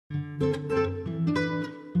Hey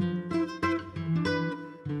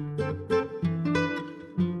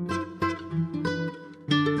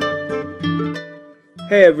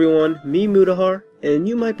everyone, me Mutahar, and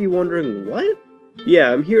you might be wondering, what?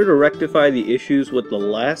 Yeah, I'm here to rectify the issues with the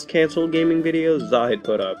last cancelled gaming video Zahid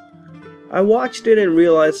put up. I watched it and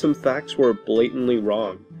realized some facts were blatantly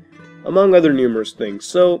wrong, among other numerous things,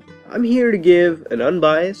 so I'm here to give an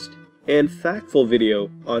unbiased and factful video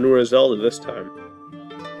on Ura Zelda this time.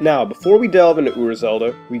 Now, before we delve into Ura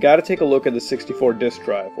Zelda, we gotta take a look at the 64 disk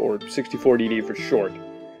drive, or 64DD for short.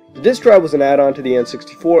 The disk drive was an add-on to the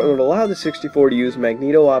N64 and would allow the 64 to use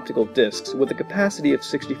magneto-optical discs with a capacity of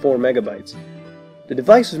 64 megabytes. The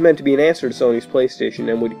device was meant to be an answer to Sony's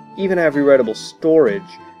PlayStation and would even have rewritable storage,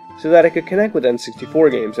 so that it could connect with N64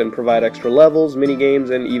 games and provide extra levels, minigames,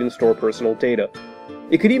 and even store personal data.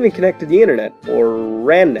 It could even connect to the internet, or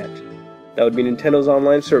RANnet. That would be Nintendo's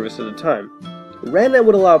online service at the time. RANnet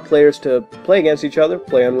would allow players to play against each other,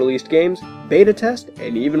 play unreleased games, beta test,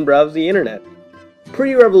 and even browse the internet.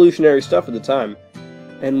 Pretty revolutionary stuff at the time,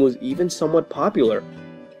 and was even somewhat popular.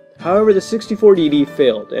 However, the 64DD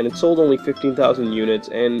failed, and it sold only 15,000 units,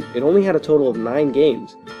 and it only had a total of 9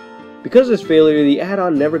 games. Because of this failure, the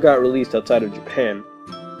add-on never got released outside of Japan.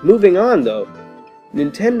 Moving on though,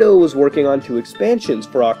 Nintendo was working on 2 expansions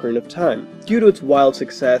for Ocarina of Time, due to its wild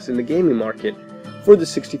success in the gaming market, for the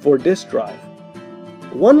 64 disk drive.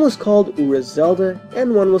 One was called Ura Zelda,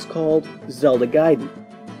 and one was called Zelda Gaiden.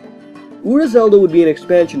 Ura Zelda would be an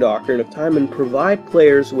expansion to Ocarina of Time and provide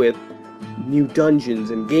players with new dungeons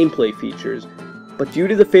and gameplay features, but due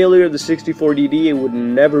to the failure of the 64DD, it would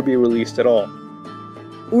never be released at all.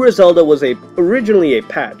 Ura Zelda was originally a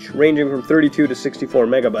patch, ranging from 32 to 64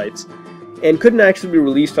 megabytes, and couldn't actually be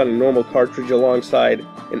released on a normal cartridge alongside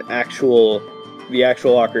the actual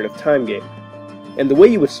Ocarina of Time game. And the way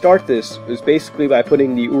you would start this is basically by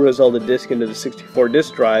putting the Ura Zelda disc into the 64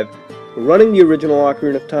 disk drive, running the original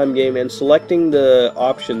Ocarina of Time game, and selecting the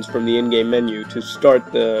options from the in-game menu to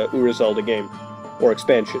start the Ura Zelda game, or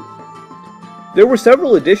expansion. There were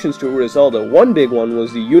several additions to Ura Zelda. One big one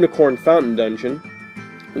was the Unicorn Fountain Dungeon,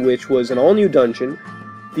 which was an all-new dungeon.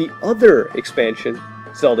 The other expansion,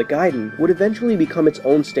 Zelda Gaiden, would eventually become its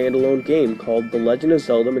own standalone game called The Legend of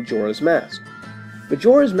Zelda Majora's Mask.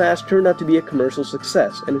 Majora's Mask turned out to be a commercial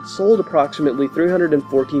success, and it sold approximately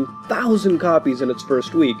 314,000 copies in its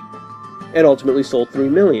first week, and ultimately sold 3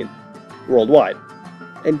 million worldwide,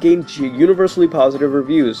 and gained universally positive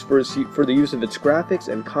reviews for the use of its graphics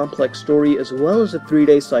and complex story, as well as a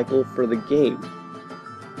 3-day cycle for the game.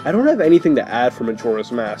 I don't have anything to add for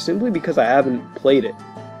Majora's Mask, simply because I haven't played it.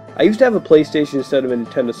 I used to have a PlayStation instead of a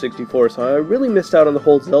Nintendo 64, so I really missed out on the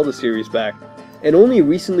whole Zelda series back, and only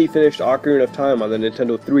recently finished Ocarina of Time on the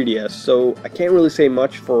Nintendo 3DS, so I can't really say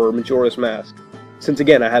much for Majora's Mask, since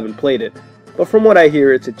again I haven't played it. But from what I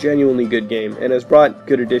hear, it's a genuinely good game, and has brought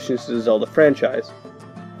good additions to the Zelda franchise,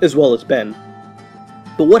 as well as Ben.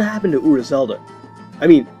 But what happened to Ura Zelda? I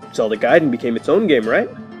mean, Zelda Gaiden became its own game, right?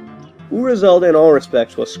 Ura Zelda in all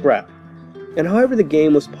respects was scrapped, and however the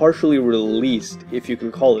game was partially released, if you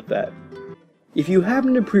can call it that. If you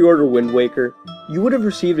happened to pre-order Wind Waker, you would have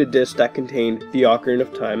received a disc that contained the Ocarina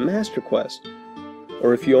of Time Master Quest.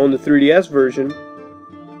 Or if you own the 3DS version,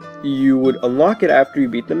 you would unlock it after you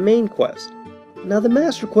beat the main quest. Now, the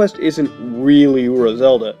Master Quest isn't really Ura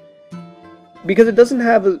Zelda, because it doesn't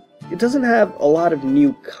have a lot of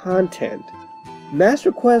new content.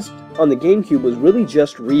 Master Quest on the GameCube was really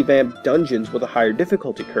just revamped dungeons with a higher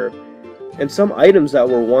difficulty curve, and some items that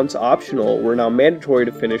were once optional were now mandatory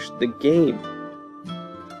to finish the game.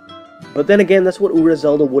 But then again, that's what Ura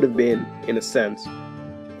Zelda would have been, in a sense.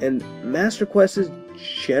 And Master Quest is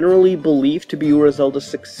generally believed to be Ura Zelda's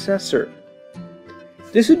successor.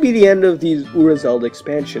 This would be the end of the Ura Zelda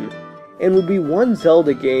expansion, and would be one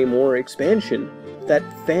Zelda game or expansion that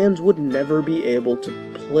fans would never be able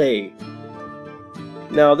to play.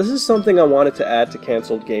 Now, this is something I wanted to add to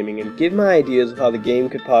cancelled gaming and give my ideas of how the game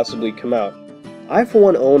could possibly come out. I for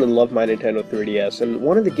one own and love my Nintendo 3DS, and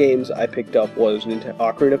one of the games I picked up was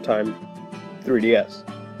Ocarina of Time 3DS.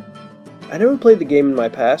 I never played the game in my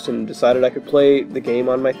past and decided I could play the game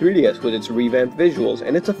on my 3DS with its revamped visuals,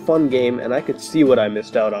 and it's a fun game and I could see what I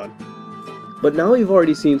missed out on. But now we've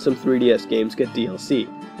already seen some 3DS games get DLC,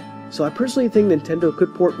 so I personally think Nintendo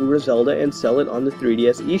could port Ura Zelda and sell it on the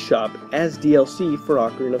 3DS eShop as DLC for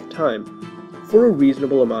Ocarina of Time, for a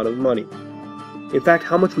reasonable amount of money. In fact,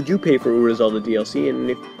 how much would you pay for Ura Zelda DLC, and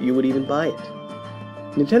if you would even buy it?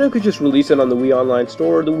 Nintendo could just release it on the Wii Online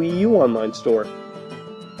Store or the Wii U Online Store.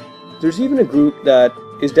 There's even a group that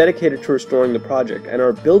is dedicated to restoring the project and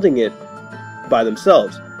are building it by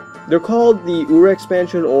themselves. They're called the Ura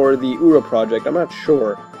expansion or the Ura project, I'm not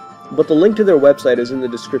sure, but the link to their website is in the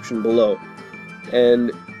description below.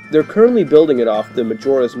 And they're currently building it off the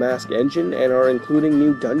Majora's Mask engine and are including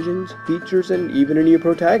new dungeons, features, and even a new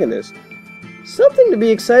protagonist. Something to be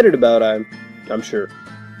excited about, I'm sure.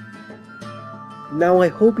 Now I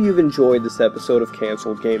hope you've enjoyed this episode of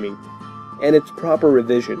Cancelled Gaming, and its proper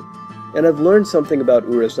revision, and have learned something about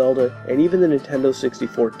Ura Zelda and even the Nintendo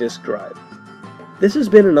 64 disk drive. This has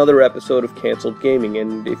been another episode of Cancelled Gaming,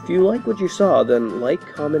 and if you like what you saw, then like,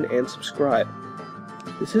 comment, and subscribe.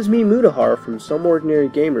 This is me, Mudahar, from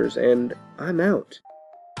SomeOrdinaryGamers, and I'm out.